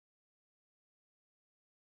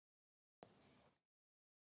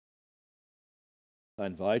I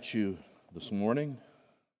invite you this morning,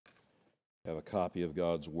 have a copy of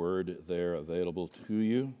God's Word there available to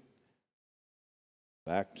you.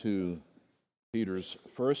 Back to Peter's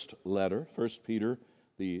first letter, 1 Peter,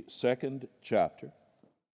 the second chapter,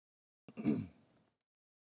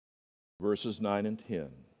 verses 9 and 10.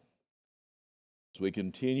 As we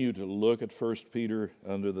continue to look at 1 Peter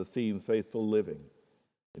under the theme, Faithful Living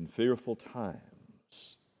in Fearful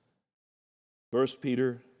Times. 1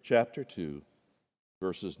 Peter chapter 2,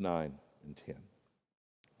 verses 9 and 10.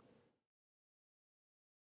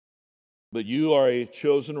 But you are a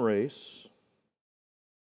chosen race,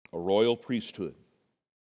 a royal priesthood,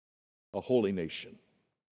 a holy nation,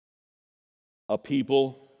 a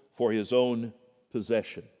people for his own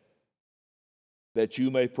possession, that you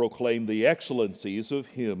may proclaim the excellencies of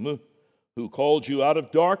him who called you out of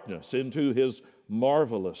darkness into his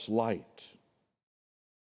marvelous light.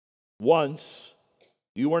 Once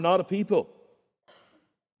you were not a people,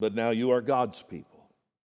 but now you are God's people.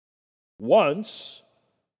 Once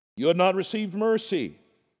you had not received mercy,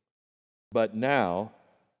 but now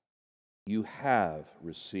you have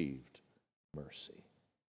received mercy.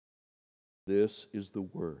 This is the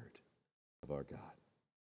word of our God.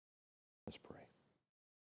 Let's pray.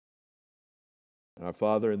 And our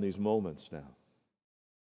Father, in these moments now,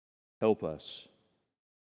 help us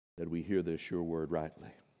that we hear this, your word, rightly.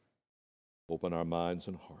 Open our minds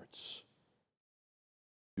and hearts.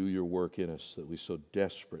 Do your work in us that we so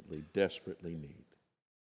desperately, desperately need.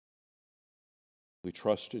 We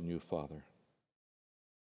trust in you, Father.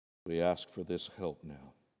 We ask for this help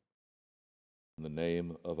now. In the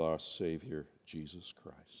name of our Savior, Jesus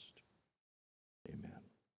Christ. Amen.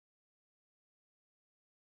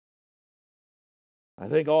 I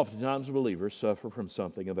think oftentimes believers suffer from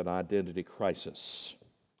something of an identity crisis.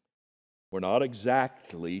 We're not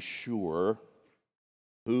exactly sure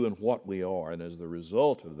who and what we are, and as the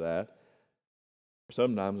result of that, we're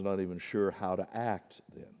sometimes not even sure how to act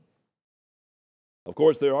then. Of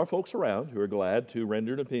course, there are folks around who are glad to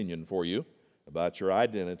render an opinion for you about your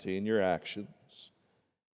identity and your actions.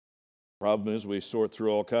 Problem is, we sort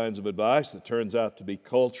through all kinds of advice that turns out to be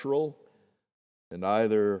cultural and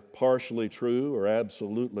either partially true or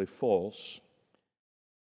absolutely false.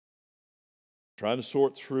 Trying to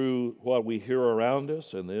sort through what we hear around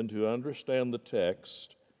us and then to understand the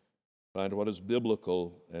text, find what is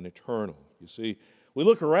biblical and eternal. You see, we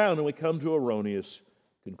look around and we come to erroneous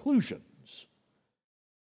conclusions.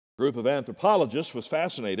 A group of anthropologists was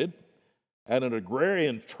fascinated at an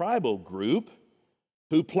agrarian tribal group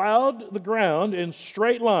who plowed the ground in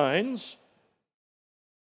straight lines,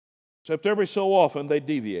 except every so often they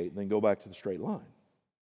deviate and then go back to the straight line.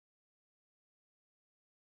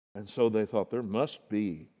 And so they thought there must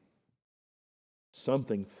be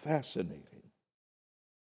something fascinating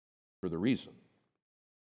for the reason.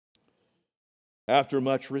 After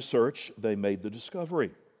much research, they made the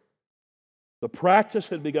discovery. The practice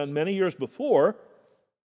had begun many years before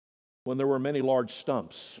when there were many large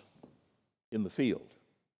stumps in the field.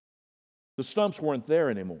 The stumps weren't there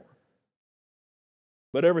anymore.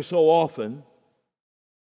 But every so often,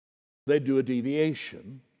 they'd do a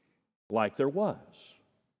deviation like there was.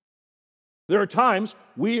 There are times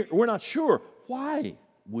we're not sure why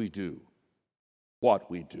we do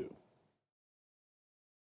what we do.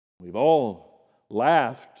 We've all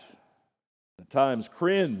laughed, at times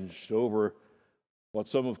cringed over what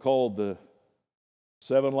some have called the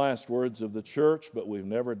 7 last words of the church, but we've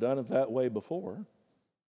never done it that way before.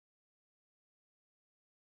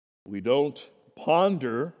 We don't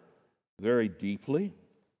ponder very deeply.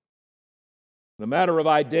 The matter of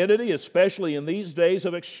identity, especially in these days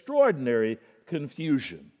of extraordinary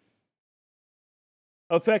confusion,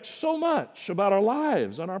 affects so much about our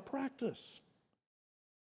lives and our practice.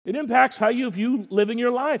 It impacts how you view living your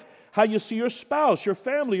life, how you see your spouse, your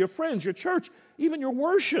family, your friends, your church, even your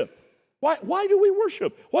worship. Why do we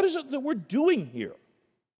worship? What is it that we're doing here?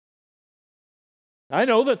 I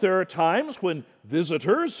know that there are times when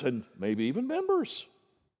visitors and maybe even members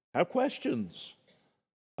have questions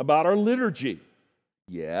about our liturgy.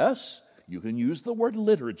 Yes, you can use the word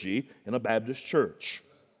liturgy in a Baptist church.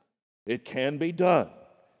 It can be done.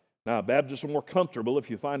 Now, Baptists are more comfortable if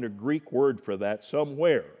you find a Greek word for that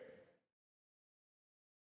somewhere.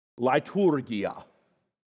 Liturgia.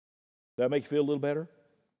 That make you feel a little better?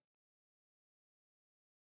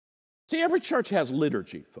 See, every church has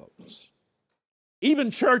liturgy, folks.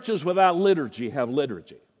 Even churches without liturgy have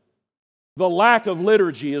liturgy. The lack of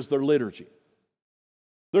liturgy is their liturgy.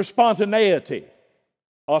 Their spontaneity,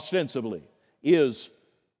 ostensibly, is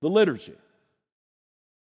the liturgy.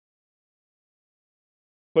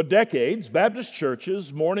 For decades, Baptist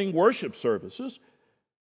churches' morning worship services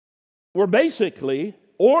were basically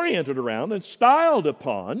oriented around and styled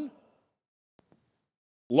upon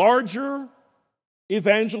larger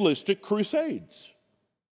evangelistic crusades.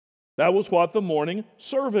 That was what the morning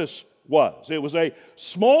service was. It was a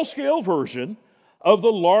small-scale version of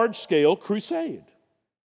the large-scale crusade.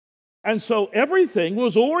 And so everything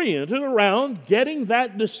was oriented around getting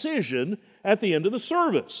that decision at the end of the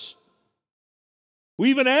service. We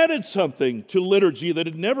even added something to liturgy that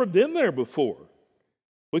had never been there before.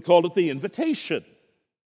 We called it the invitation.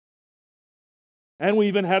 And we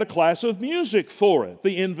even had a class of music for it,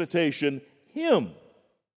 the invitation hymn.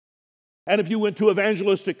 And if you went to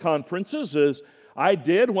evangelistic conferences, as I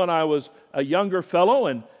did when I was a younger fellow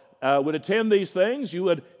and would attend these things, you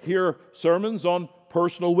would hear sermons on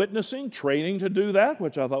personal witnessing, training to do that,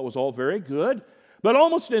 which I thought was all very good. But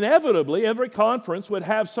almost inevitably, every conference would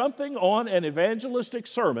have something on an evangelistic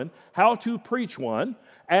sermon, how to preach one.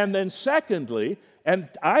 And then secondly, and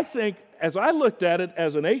I think as I looked at it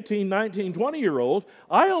as an 18, 19, 20-year-old,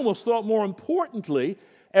 I almost thought more importantly,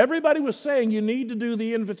 everybody was saying you need to do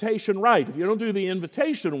the invitation right. If you don't do the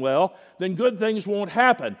invitation well, then good things won't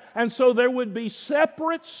happen. And so there would be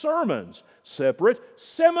separate sermons, separate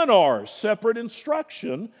seminars, separate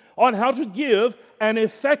instruction on how to give an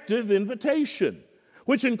effective invitation,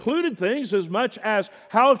 which included things as much as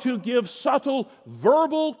how to give subtle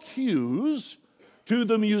verbal cues to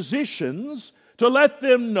the musicians to let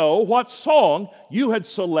them know what song you had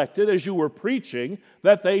selected as you were preaching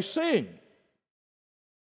that they sing.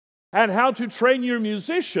 And how to train your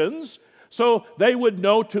musicians so they would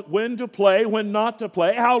know when to play, when not to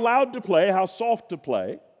play, how loud to play, how soft to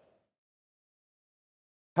play.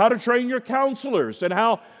 How to train your counselors and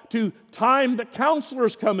how to time the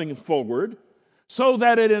counselors coming forward so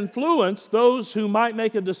that it influenced those who might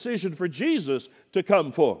make a decision for Jesus to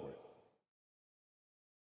come forward.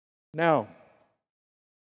 Now,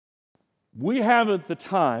 we haven't the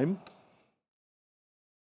time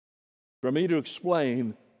for me to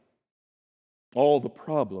explain all the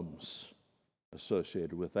problems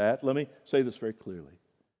associated with that. Let me say this very clearly.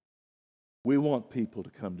 We want people to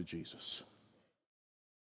come to Jesus.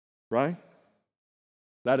 Right?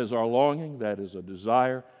 That is our longing. That is a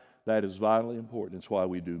desire. That is vitally important. It's why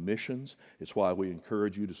we do missions. It's why we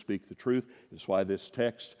encourage you to speak the truth. It's why this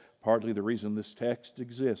text, partly the reason this text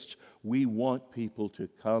exists, we want people to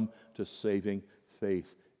come to saving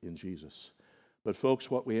faith in Jesus. But folks,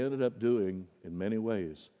 what we ended up doing in many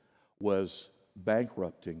ways was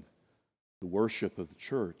bankrupting the worship of the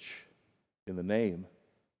church in the name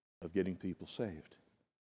of getting people saved.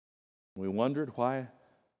 We wondered why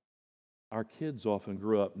our kids often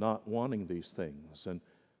grew up not wanting these things and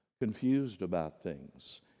confused about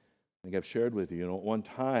things. I think I've shared with you, at one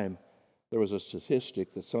time there was a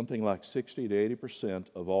statistic that something like 60 to 80%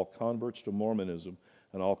 of all converts to Mormonism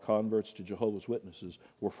and all converts to Jehovah's Witnesses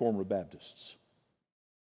were former Baptists.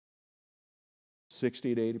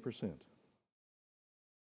 60 to 80%.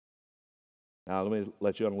 Now, let me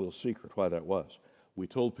let you on a little secret why that was. We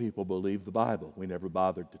told people believe the Bible. We never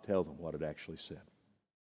bothered to tell them what it actually said.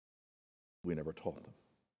 We never taught them.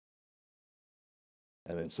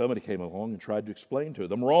 And then somebody came along and tried to explain to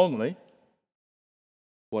them wrongly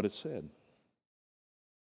what it said.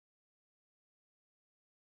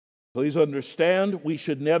 Please understand, we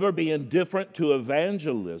should never be indifferent to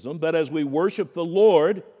evangelism, but as we worship the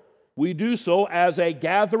Lord, we do so as a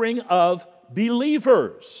gathering of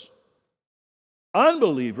believers.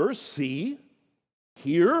 Unbelievers see,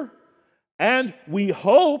 hear, and we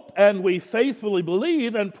hope and we faithfully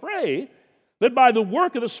believe and pray that by the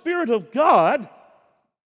work of the Spirit of God,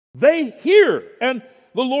 they hear, and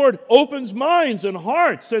the Lord opens minds and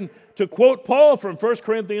hearts. And to quote Paul from 1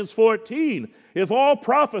 Corinthians 14, if all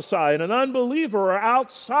prophesy and an unbeliever or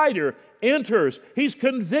outsider enters, he's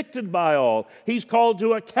convicted by all. He's called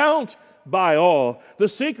to account by all. The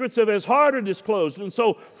secrets of his heart are disclosed. And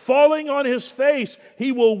so, falling on his face,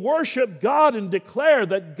 he will worship God and declare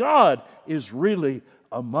that God is really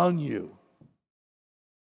among you.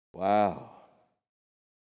 Wow.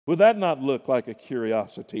 Would that not look like a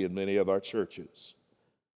curiosity in many of our churches?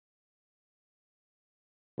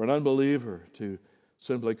 For an unbeliever to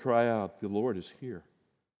simply cry out, the Lord is here,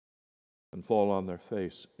 and fall on their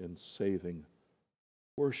face in saving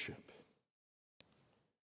worship.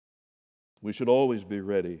 We should always be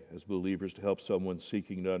ready as believers to help someone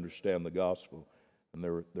seeking to understand the gospel and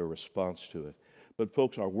their response to it. But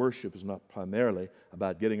folks, our worship is not primarily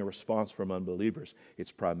about getting a response from unbelievers.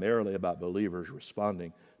 It's primarily about believers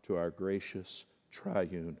responding to our gracious,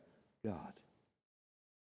 triune God.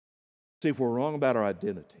 See, if we're wrong about our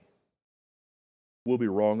identity, we'll be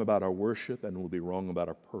wrong about our worship, and we'll be wrong about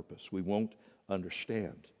our purpose. We won't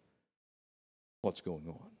understand. what's going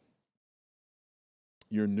on.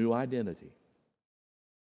 Your new identity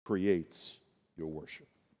creates your worship.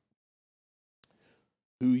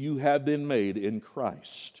 Who you have been made in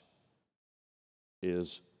Christ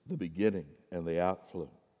is the beginning and the outflow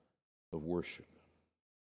of worship.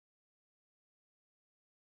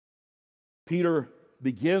 Peter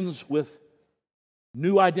begins with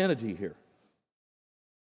new identity here.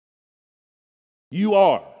 You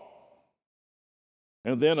are.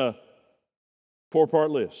 And then a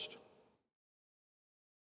 4-part list.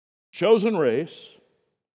 Chosen race,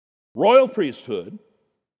 royal priesthood,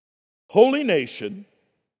 holy nation,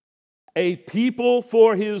 a people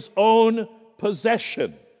for his own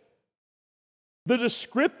possession. The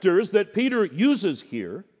descriptors that Peter uses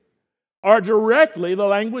here are directly the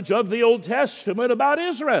language of the Old Testament about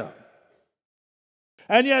Israel.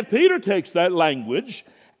 And yet Peter takes that language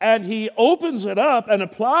and he opens it up and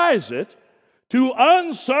applies it to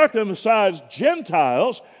uncircumcised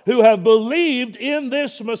Gentiles who have believed in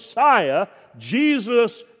this Messiah,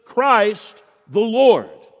 Jesus Christ the Lord.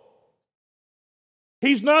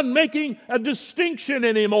 He's not making a distinction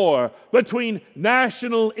anymore between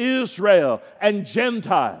national Israel and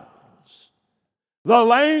Gentiles. The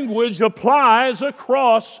language applies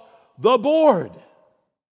across the board.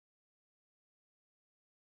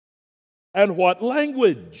 And what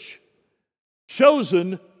language?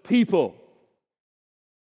 Chosen people.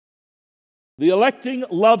 The electing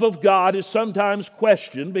love of God is sometimes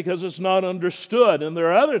questioned because it's not understood, and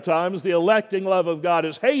there are other times the electing love of God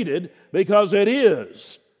is hated because it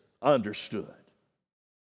is understood.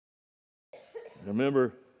 I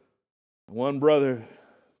remember one brother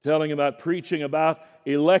telling about preaching about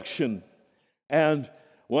election, and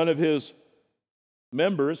one of his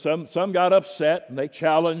members, some got upset and they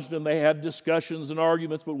challenged and they had discussions and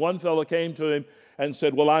arguments, but one fellow came to him and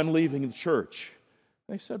said, "Well, I'm leaving the church."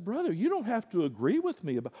 They said, "Brother, you don't have to agree with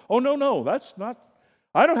me about..." "Oh, no, that's not...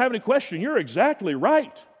 I don't have any question. You're exactly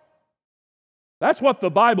right. That's what the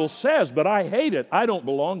Bible says, but I hate it. I don't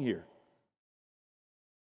belong here."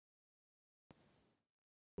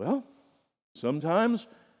 Well, sometimes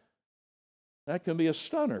that can be a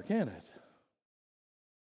stunner, can't it?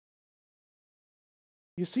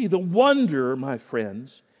 You see, the wonder, my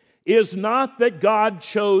friends, is not that God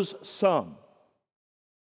chose some.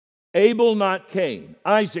 Abel, not Cain.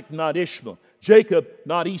 Isaac, not Ishmael. Jacob,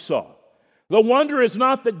 not Esau. The wonder is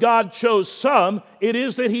not that God chose some, it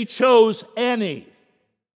is that He chose any.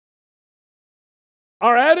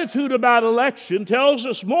 Our attitude about election tells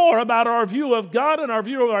us more about our view of God and our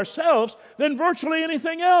view of ourselves than virtually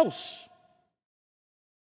anything else.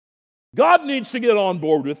 God needs to get on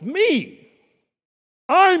board with me.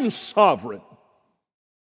 I'm sovereign.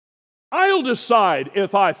 I'll decide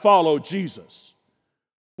if I follow Jesus.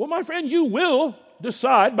 Well, my friend, you will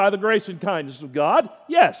decide by the grace and kindness of God,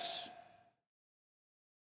 yes.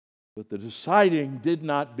 But the deciding did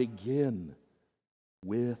not begin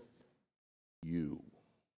with you.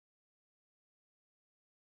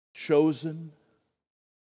 Chosen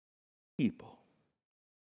people.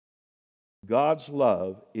 God's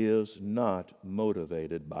love is not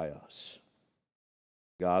motivated by us.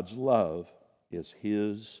 God's love is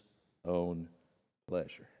His own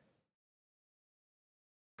pleasure.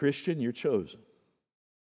 Christian, you're chosen.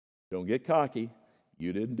 Don't get cocky.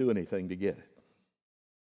 You didn't do anything to get it.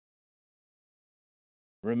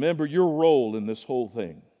 Remember your role in this whole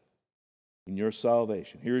thing, in your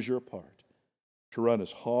salvation. Here's your part: to run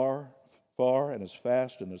as far and as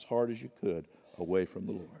fast and as hard as you could away from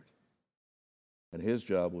the Lord. And His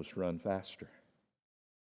job was to run faster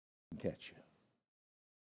and catch you.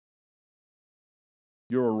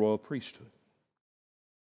 You're a royal priesthood.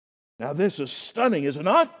 Now this is stunning, is it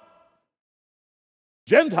not?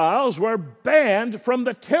 Gentiles were banned from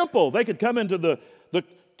the temple. They could come into the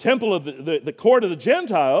temple of the court of the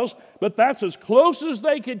Gentiles, but that's as close as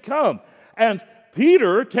they could come. And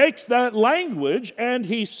Peter takes that language and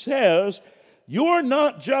he says, you're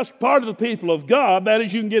not just part of the people of God, that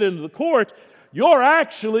is, you can get into the court, you're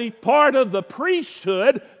actually part of the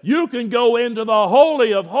priesthood. You can go into the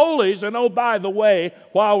Holy of Holies, and oh, by the way,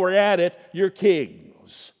 while we're at it, you're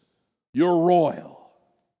kings. You're royal.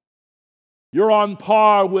 You're on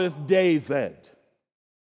par with David.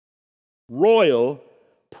 Royal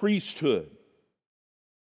priesthood.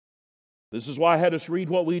 This is why I had us read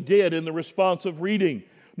what we did in the responsive reading.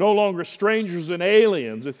 No longer strangers and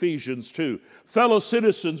aliens, Ephesians 2. Fellow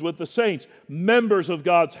citizens with the saints, members of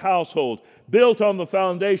God's household, built on the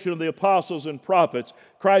foundation of the apostles and prophets,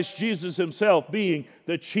 Christ Jesus Himself being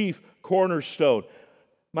the chief cornerstone.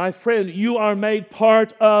 My friend, you are made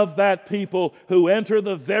part of that people who enter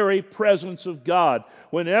the very presence of God.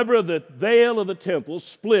 Whenever the veil of the temple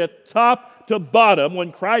split top to bottom,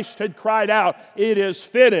 when Christ had cried out, "It is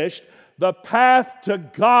finished," the path to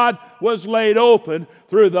God was laid open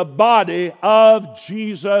through the body of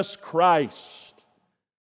Jesus Christ.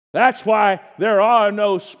 That's why there are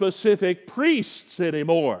no specific priests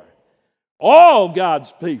anymore. All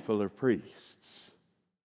God's people are priests.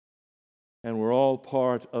 And we're all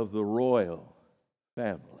part of the royal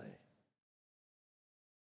family.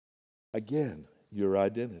 Again, your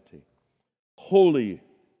identity. Holy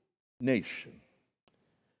nation.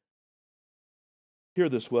 Hear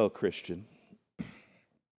this well, Christian.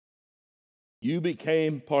 You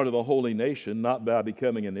became part of a holy nation not by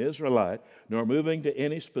becoming an Israelite, nor moving to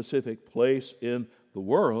any specific place in the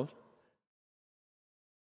world,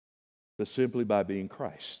 but simply by being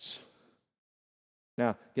Christ's.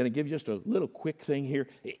 Now, going to give you just a little quick thing here.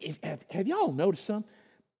 Have y'all noticed something?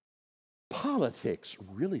 Politics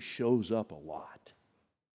really shows up a lot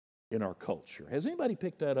in our culture. Has anybody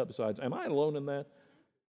picked that up besides? Am I alone in that?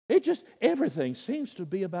 Everything seems to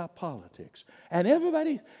be about politics. And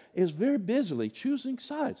everybody is very busily choosing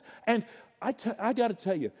sides. And I got to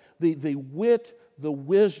tell you, the wit, the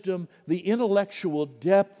wisdom, the intellectual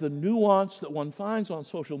depth, the nuance that one finds on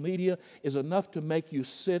social media is enough to make you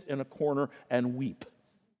sit in a corner and weep.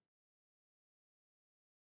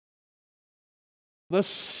 The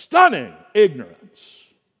stunning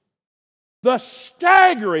ignorance, the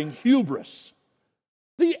staggering hubris,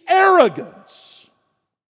 the arrogance.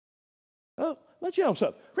 Oh, let you know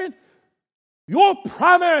something. Friend, your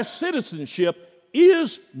primary citizenship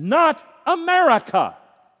is not America.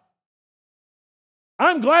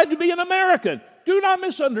 I'm glad to be an American. Do not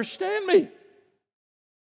misunderstand me.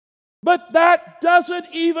 But that doesn't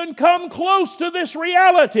even come close to this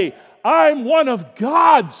reality. I'm one of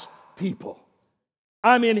God's people.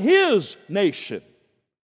 I'm in His nation.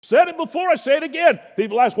 Said it before, I say it again.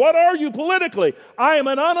 People ask, what are you politically? I am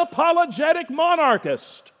an unapologetic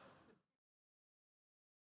monarchist.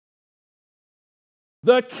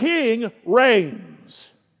 The king reigns.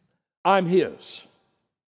 I'm his.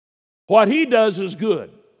 What he does is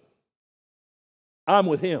good. I'm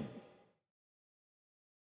with him.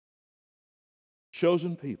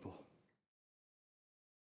 Chosen people.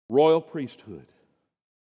 Royal priesthood.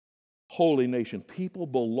 Holy nation. People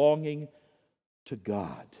belonging to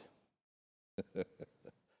God.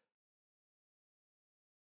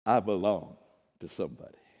 I belong to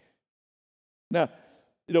somebody. Now,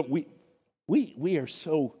 we are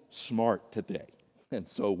so smart today and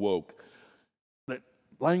so woke that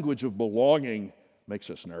language of belonging makes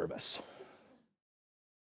us nervous.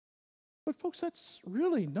 But folks, that's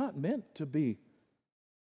really not meant to be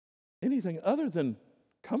anything other than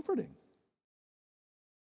comforting.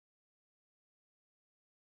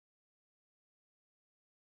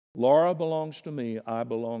 Laura belongs to me, I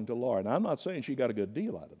belong to Laura. And I'm not saying she got a good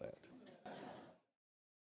deal out of that.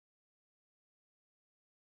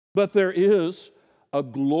 But there is a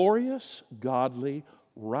glorious, godly,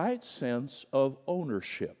 right sense of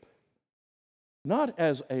ownership. Not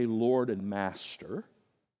as a Lord and Master,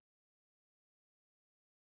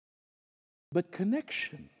 but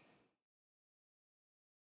connection.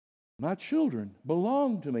 My children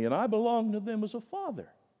belong to me, and I belong to them as a father.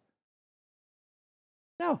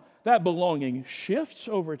 Now, that belonging shifts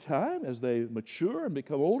over time as they mature and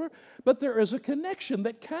become older, but there is a connection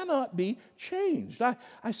that cannot be changed.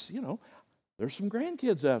 There's some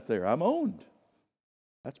grandkids out there. I'm owned.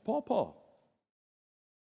 That's Paw.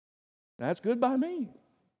 That's good by me.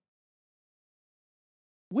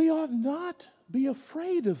 We ought not be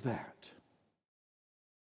afraid of that.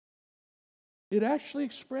 It actually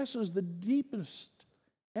expresses the deepest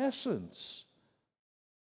essence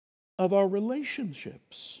of our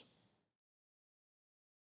relationships.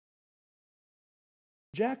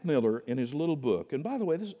 Jack Miller, in his little book, and by the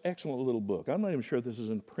way, this is an excellent little book. I'm not even sure if this is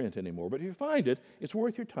in print anymore, but if you find it, it's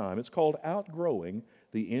worth your time. It's called Outgrowing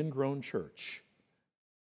the Ingrown Church.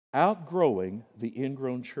 Outgrowing the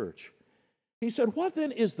Ingrown Church. He said, what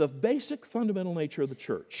then is the basic fundamental nature of the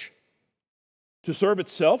church? To serve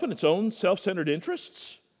itself and its own self-centered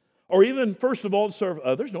interests? Or even, first of all, to serve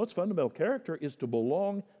others? No, its fundamental character is to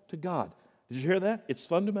belong to God. Did you hear that? Its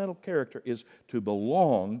fundamental character is to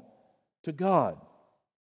belong to God.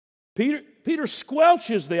 Peter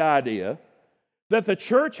squelches the idea that the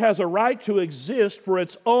church has a right to exist for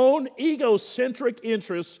its own egocentric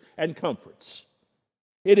interests and comforts.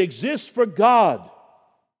 It exists for God,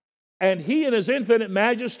 and He in His infinite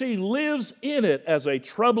majesty lives in it as a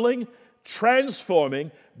troubling,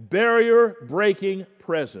 transforming, barrier-breaking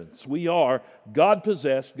presence. We are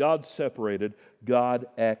God-possessed, God-separated,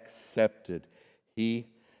 God-accepted. He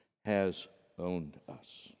has owned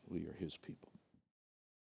us. We are His people.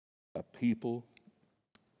 A people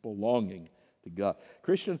belonging to God.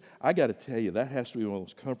 Christian, I got to tell you, that has to be one of the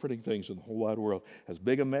most comforting things in the whole wide world. As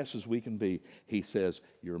big a mess as we can be, He says,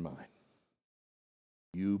 you're mine.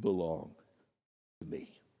 You belong to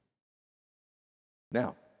me.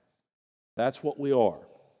 Now, that's what we are.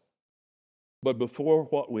 But before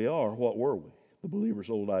what we are, what were we? The believer's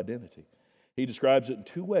old identity. He describes it in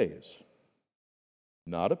two ways.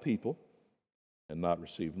 Not a people and not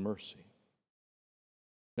received mercy.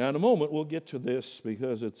 Now, in a moment, we'll get to this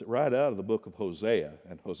because it's right out of the book of Hosea.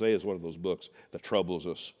 And Hosea is one of those books that troubles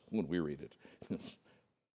us when we read it.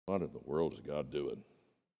 What in the world is God doing?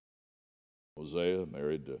 Hosea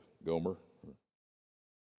married to Gomer.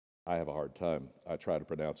 I have a hard time. I try to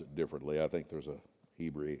pronounce it differently. I think there's a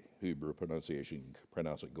Hebrew pronunciation. You can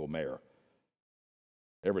pronounce it Gomer.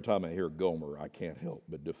 Every time I hear Gomer, I can't help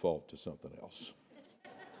but default to something else.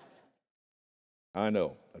 I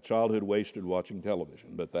know, a childhood wasted watching television,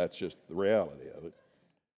 but that's just the reality of it.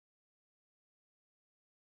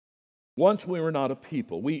 Once we were not a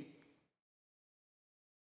people. We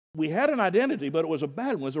had an identity, but it was a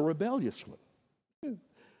bad one. It was a rebellious one.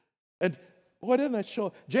 And boy, doesn't that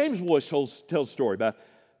show? James' voice tells a story about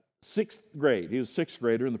sixth grade. He was a sixth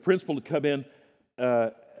grader, and the principal had come in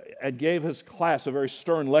and gave his class a very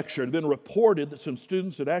stern lecture. It had been reported that some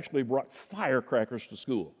students had actually brought firecrackers to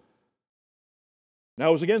school. Now,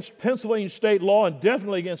 it was against Pennsylvania state law and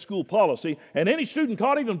definitely against school policy, and any student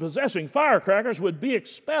caught even possessing firecrackers would be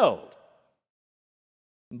expelled.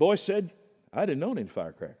 The boy said, I didn't own any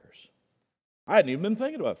firecrackers. I hadn't even been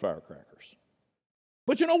thinking about firecrackers.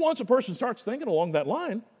 But you know, once a person starts thinking along that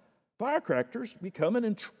line, firecrackers become an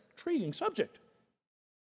intriguing subject.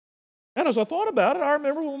 And as I thought about it, I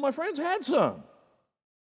remember one of my friends had some.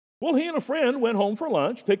 Well, he and a friend went home for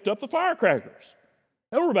lunch, picked up the firecrackers,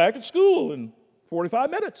 and we're back at school in 45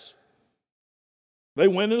 minutes. They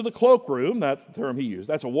went into the cloakroom. That's the term he used.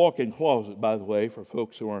 That's a walk-in closet, by the way, for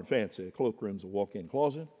folks who aren't fancy. A cloakroom's a walk-in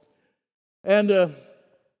closet. And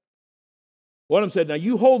one of them said, now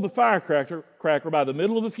you hold the firecracker by the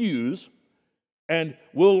middle of the fuse, and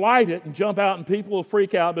we'll light it and jump out and people will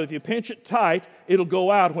freak out, but if you pinch it tight, it'll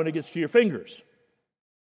go out when it gets to your fingers.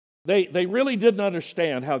 They really didn't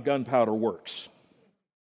understand how gunpowder works.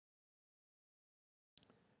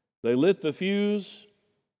 They lit the fuse,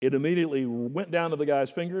 it immediately went down to the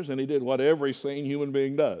guy's fingers, and he did what every sane human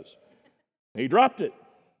being does. He dropped it.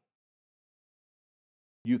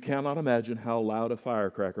 You cannot imagine how loud a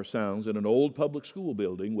firecracker sounds in an old public school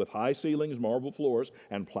building with high ceilings, marble floors,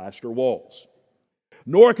 and plaster walls.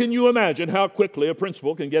 Nor can you imagine how quickly a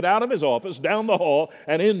principal can get out of his office, down the hall,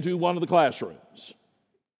 and into one of the classrooms.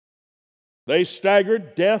 They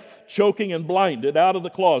staggered, deaf, choking, and blinded, out of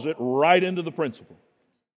the closet right into the principal.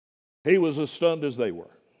 He was as stunned as they were.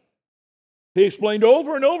 He explained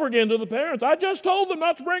over and over again to the parents, I just told them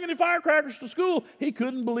not to bring any firecrackers to school. He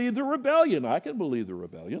couldn't believe the rebellion. I can believe the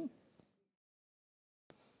rebellion.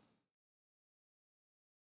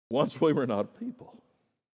 Once we were not a people.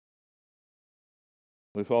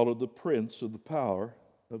 We followed the prince of the power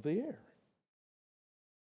of the air.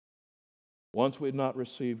 Once we had not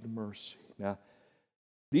received mercy. Now,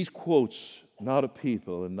 these quotes, not a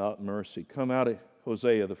people and not mercy, come out of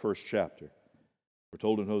Hosea, the first chapter. We're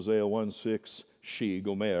told in Hosea 1:6, she,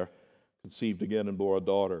 Gomer, conceived again and bore a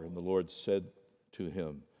daughter, and the Lord said to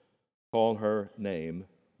him, call her name,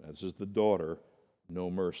 as is the daughter, no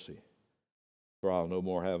mercy, for I'll no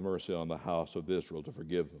more have mercy on the house of Israel to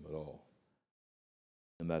forgive them at all.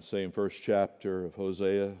 In that same first chapter of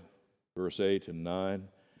Hosea, verse 8 and 9,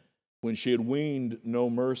 when she had weaned no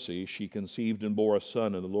mercy, she conceived and bore a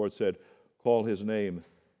son, and the Lord said, call his name,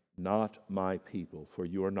 not my people, for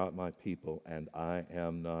you are not my people, and I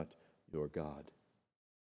am not your God.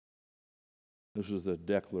 This is the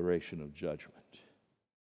declaration of judgment.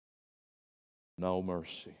 No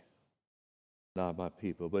mercy, not my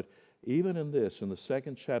people. But even in this, in the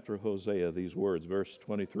second chapter of Hosea, these words, verse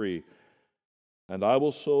 23, and I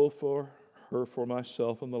will sow for her for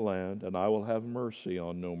myself in the land, and I will have mercy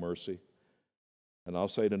on no mercy. And I'll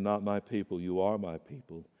say to not my people, you are my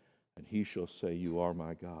people, and he shall say, you are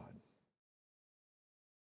my God.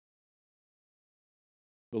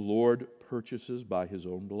 The Lord purchases by his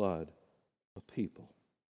own blood a people.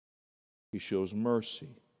 He shows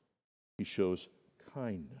mercy. He shows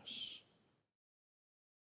kindness.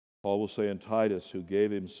 Paul will say in Titus, who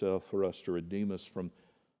gave himself for us to redeem us from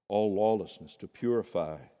all lawlessness, to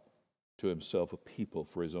purify, to himself a people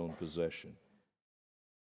for his own possession.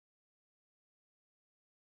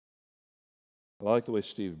 I like the way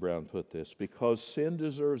Steve Brown put this. Because sin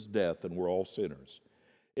deserves death and we're all sinners,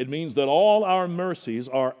 it means that all our mercies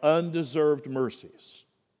are undeserved mercies.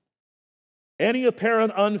 Any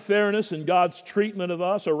apparent unfairness in God's treatment of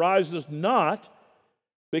us arises not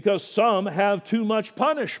because some have too much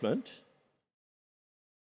punishment,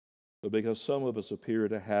 but because some of us appear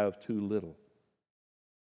to have too little.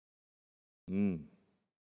 None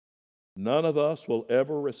of us will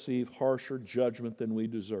ever receive harsher judgment than we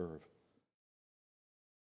deserve.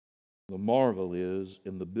 The marvel is,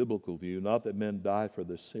 in the biblical view, not that men die for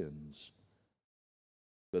their sins,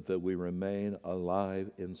 but that we remain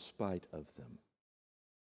alive in spite of them.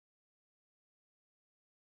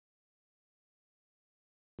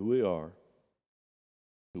 Who we are,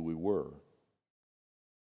 who we were,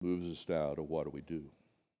 moves us now to what do we do?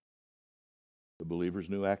 The believer's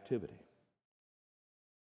new activity.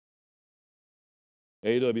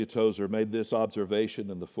 A.W. Tozer made this observation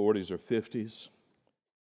in the 40s or 50s.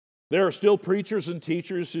 There are still preachers and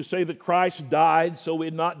teachers who say that Christ died so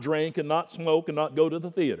we'd not drink and not smoke and not go to the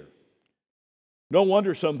theater. No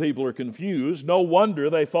wonder some people are confused. No wonder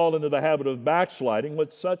they fall into the habit of backsliding when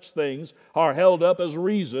such things are held up as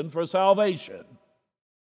reason for salvation.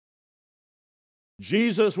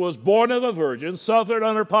 Jesus was born of a virgin, suffered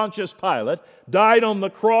under Pontius Pilate, died on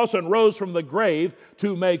the cross and rose from the grave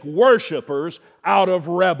to make worshipers out of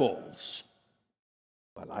rebels.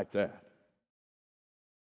 I like that.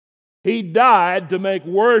 He died to make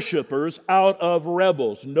worshipers out of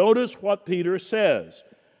rebels. Notice what Peter says.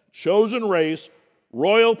 Chosen race,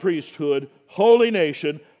 royal priesthood, holy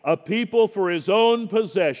nation, a people for his own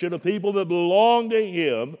possession, a people that belong to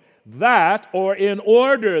him, that, or in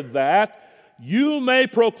order that, you may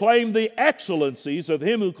proclaim the excellencies of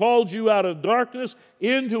him who called you out of darkness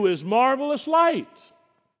into his marvelous light.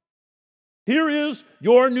 Here is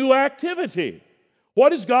your new activity.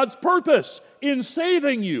 What is God's purpose in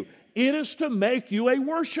saving you? It is to make you a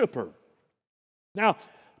worshiper. Now,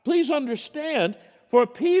 please understand, for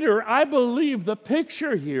Peter, I believe the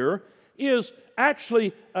picture here is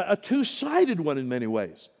actually a two-sided one in many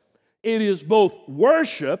ways. It is both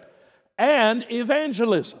worship and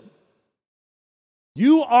evangelism.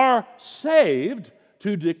 You are saved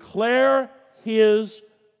to declare his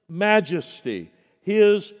majesty,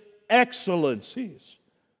 his excellencies.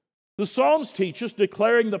 The Psalms teach us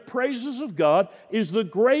declaring the praises of God is the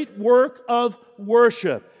great work of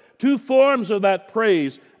worship. Two forms of that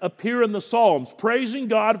praise appear in the Psalms, praising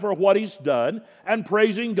God for what he's done and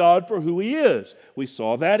praising God for who he is. We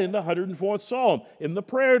saw that in the 104th Psalm, in the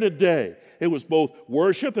prayer today. It was both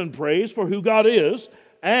worship and praise for who God is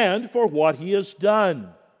and for what he has done.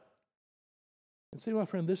 And see, my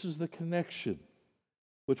friend, this is the connection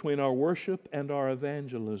between our worship and our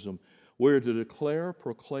evangelism. We're to declare,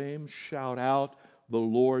 proclaim, shout out the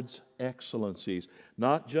Lord's excellencies,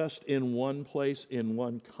 not just in one place, in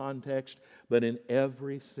one context, but in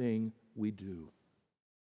everything we do.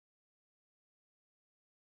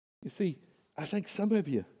 You see, I think some of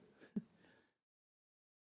you,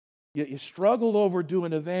 you struggled over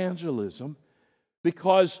doing evangelism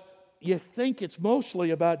because you think it's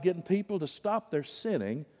mostly about getting people to stop their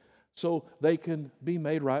sinning so they can be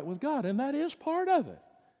made right with God, and that is part of it.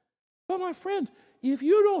 But my friend, if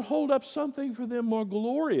you don't hold up something for them more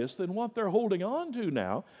glorious than what they're holding on to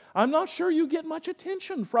now, I'm not sure you get much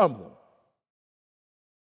attention from them.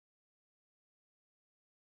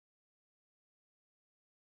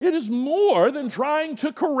 It is more than trying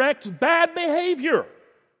to correct bad behavior.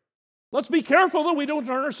 Let's be careful that we don't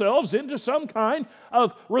turn ourselves into some kind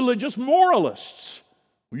of religious moralists.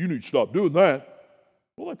 Well, you need to stop doing that.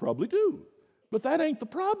 Well, I probably do. But that ain't the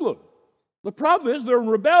problem. The problem is they're in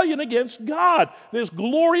rebellion against God, this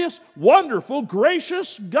glorious, wonderful,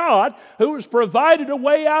 gracious God who has provided a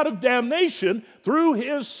way out of damnation through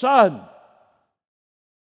his Son.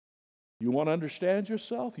 You want to understand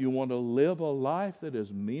yourself? You want to live a life that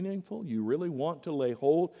is meaningful? You really want to lay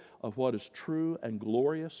hold of what is true and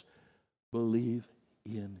glorious? Believe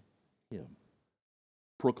in him.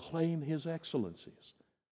 Proclaim his excellencies.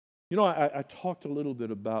 You know, I talked a little bit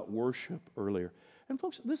about worship earlier. And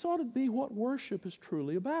folks, this ought to be what worship is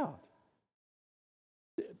truly about.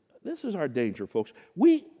 This is our danger, folks.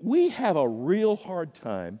 We have a real hard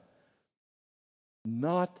time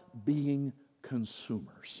not being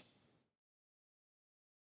consumers.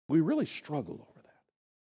 We really struggle over that.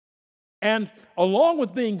 And along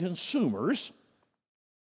with being consumers,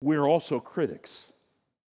 we're also critics.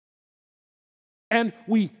 And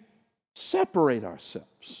we separate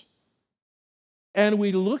ourselves. and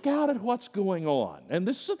we look out at what's going on. And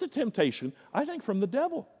this is the temptation, I think, from the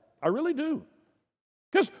devil. I really do.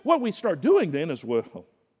 Because what we start doing then is, well,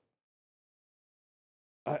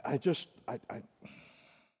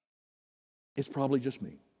 it's probably just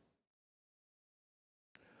me.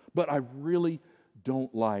 But I really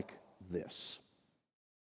don't like this.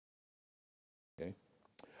 Okay?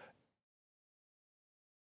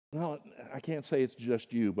 Well, I can't say it's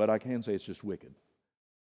just you, but I can say it's just wicked.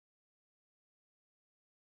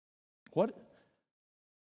 What?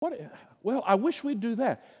 Well, I wish we'd do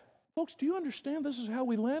that. Folks, do you understand this is how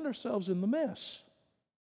we land ourselves in the mess?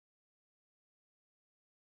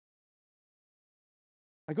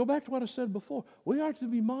 I go back to what I said before. We are to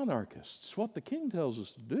be monarchists. What the king tells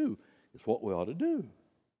us to do is what we ought to do.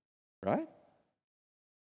 Right?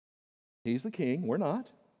 He's the king, we're not.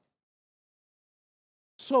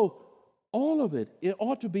 So, all of it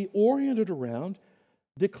ought to be oriented around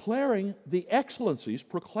declaring the excellencies,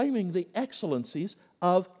 proclaiming the excellencies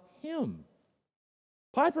of Him.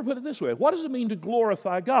 Piper put it this way: what does it mean to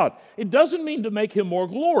glorify God? It doesn't mean to make Him more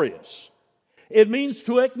glorious. It means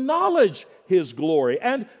to acknowledge His glory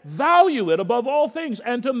and value it above all things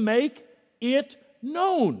and to make it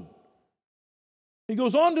known. He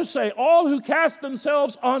goes on to say, all who cast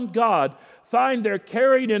themselves on God find they're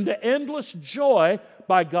carried into endless joy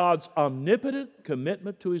by God's omnipotent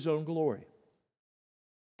commitment to His own glory.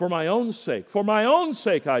 For my own sake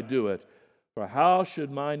I do it. For how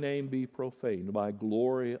should my name be profaned? My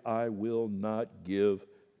glory I will not give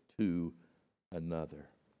to another.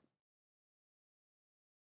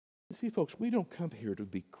 You see, folks, we don't come here to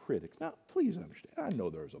be critics. Now, please understand, I know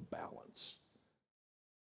there's a balance.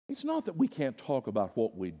 It's not that we can't talk about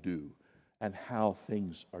what we do and how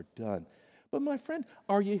things are done. But my friend,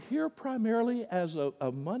 are you here primarily as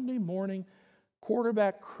a Monday morning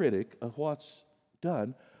quarterback critic of what's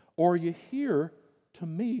done, or are you here to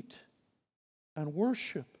meet and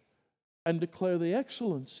worship and declare the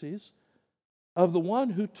excellencies of the one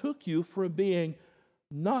who took you from being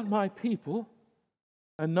not my people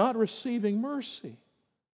and not receiving mercy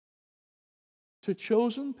to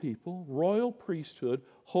chosen people, royal priesthood,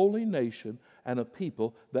 holy nation, and a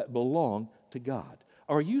people that belong to God?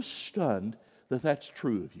 Are you stunned that that's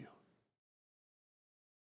true of you?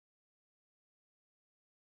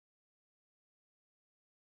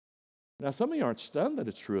 Now, some of you aren't stunned that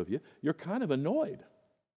it's true of you. You're kind of annoyed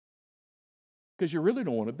because you really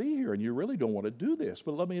don't want to be here and you really don't want to do this.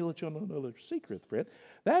 But let me let you know another secret, friend.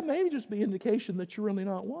 That may just be indication that you're really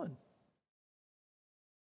not one.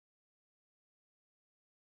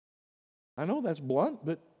 I know that's blunt,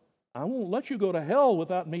 but I won't let you go to hell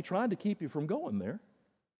without me trying to keep you from going there.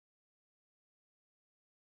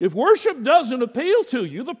 If worship doesn't appeal to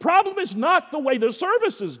you, the problem is not the way the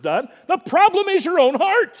service is done. The problem is your own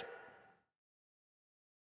heart.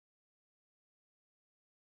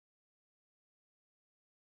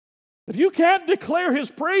 If you can't declare His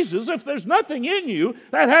praises, if there's nothing in you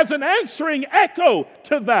that has an answering echo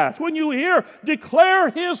to that, when you hear declare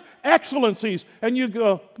His excellencies and you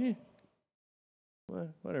go,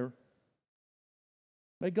 whatever.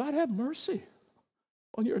 May God have mercy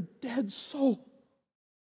on your dead soul.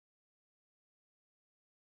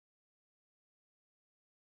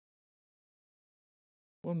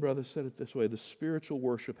 One brother said it this way: the spiritual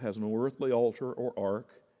worship has no earthly altar or ark.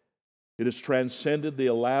 It has transcended the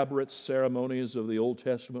elaborate ceremonies of the Old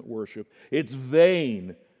Testament worship. It's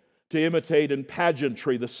vain to imitate in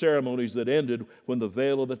pageantry the ceremonies that ended when the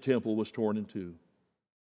veil of the temple was torn in two.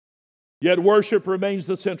 Yet worship remains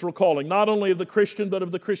the central calling, not only of the Christian, but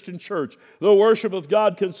of the Christian church. The worship of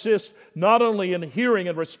God consists not only in hearing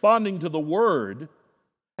and responding to the Word,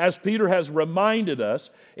 as Peter has reminded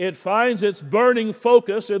us, it finds its burning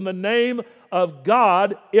focus in the name of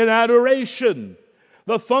God in adoration.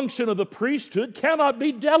 The function of the priesthood cannot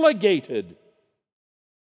be delegated.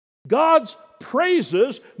 God's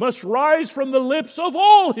praises must rise from the lips of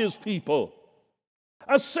all His people,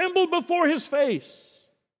 assembled before His face,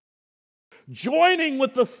 joining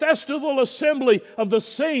with the festival assembly of the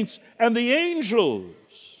saints and the angels.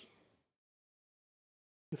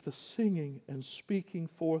 If the singing and speaking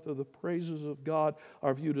forth of the praises of God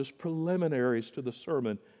are viewed as preliminaries to the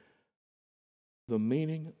sermon, the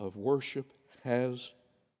meaning of worship has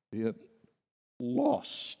been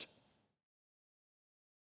lost.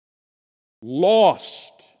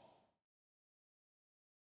 Lost.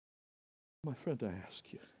 My friend, I ask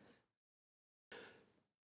you,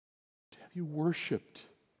 have you worshiped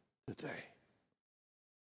today?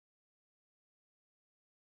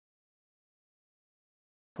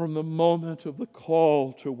 From the moment of the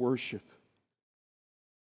call to worship,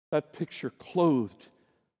 that picture clothed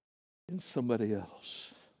in somebody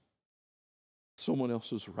else, someone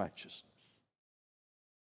else's righteousness,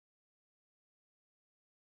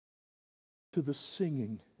 to the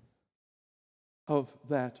singing of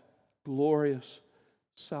that glorious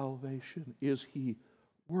salvation. Is he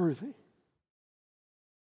worthy?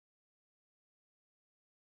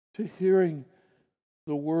 To hearing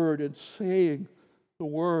the word and saying the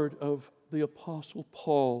word of the Apostle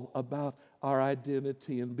Paul about our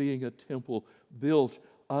identity and being a temple built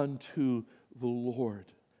unto the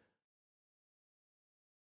Lord.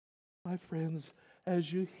 My friends,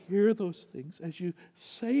 as you hear those things, as you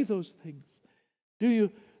say those things, do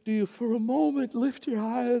you for a moment lift your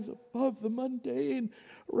eyes above the mundane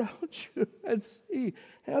around you and see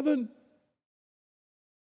heaven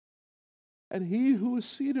and he who is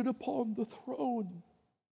seated upon the throne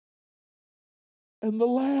and the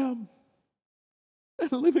Lamb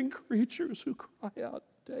and living creatures who cry out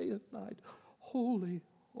day and night, holy,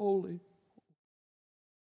 holy.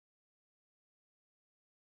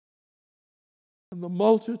 And the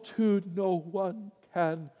multitude no one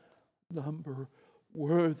can number.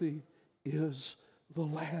 Worthy is the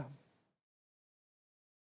Lamb.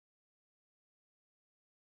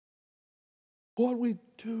 What we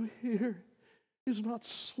do here is not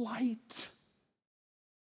slight.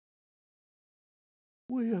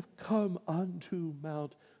 We have come unto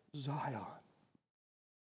Mount Zion.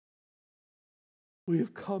 We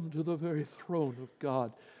have come to the very throne of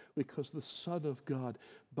God because the Son of God,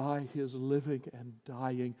 by his living and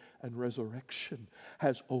dying and resurrection,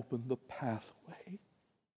 has opened the pathway.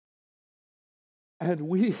 And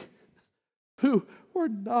we, who were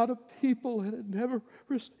not a people and had never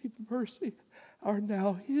received mercy, are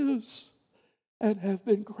now his and have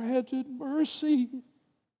been granted mercy.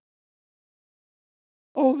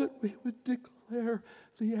 Oh, that we would declare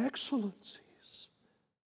the excellencies,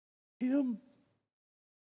 him.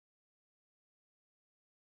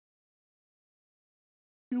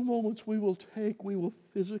 Few moments we will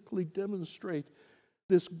physically demonstrate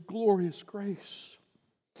this glorious grace.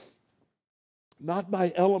 Not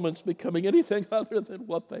by elements becoming anything other than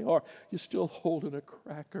what they are. You're still holding a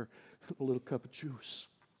cracker and a little cup of juice.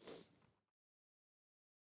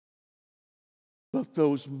 But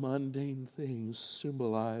those mundane things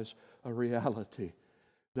symbolize a reality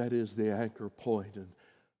that is the anchor point and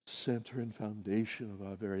center and foundation of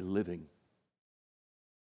our very living.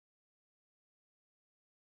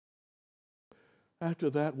 After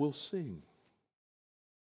that, we'll sing.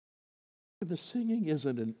 And the singing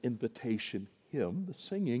isn't an invitation hymn. The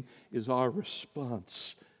singing is our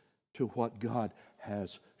response to what God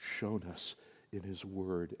has shown us in his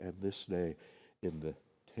word, and this day in the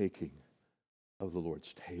taking of the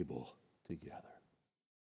Lord's table together.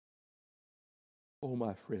 Oh,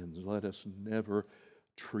 my friends, let us never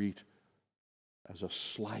treat as a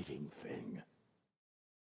slighting thing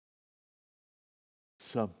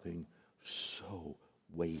something so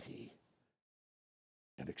weighty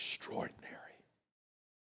and extraordinary.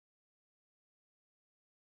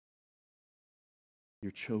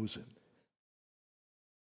 You're chosen.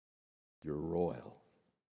 You're royal.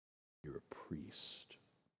 You're a priest.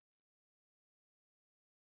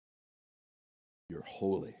 You're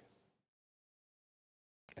holy.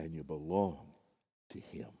 And you belong to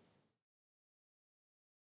him.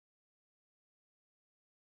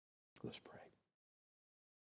 Let's pray.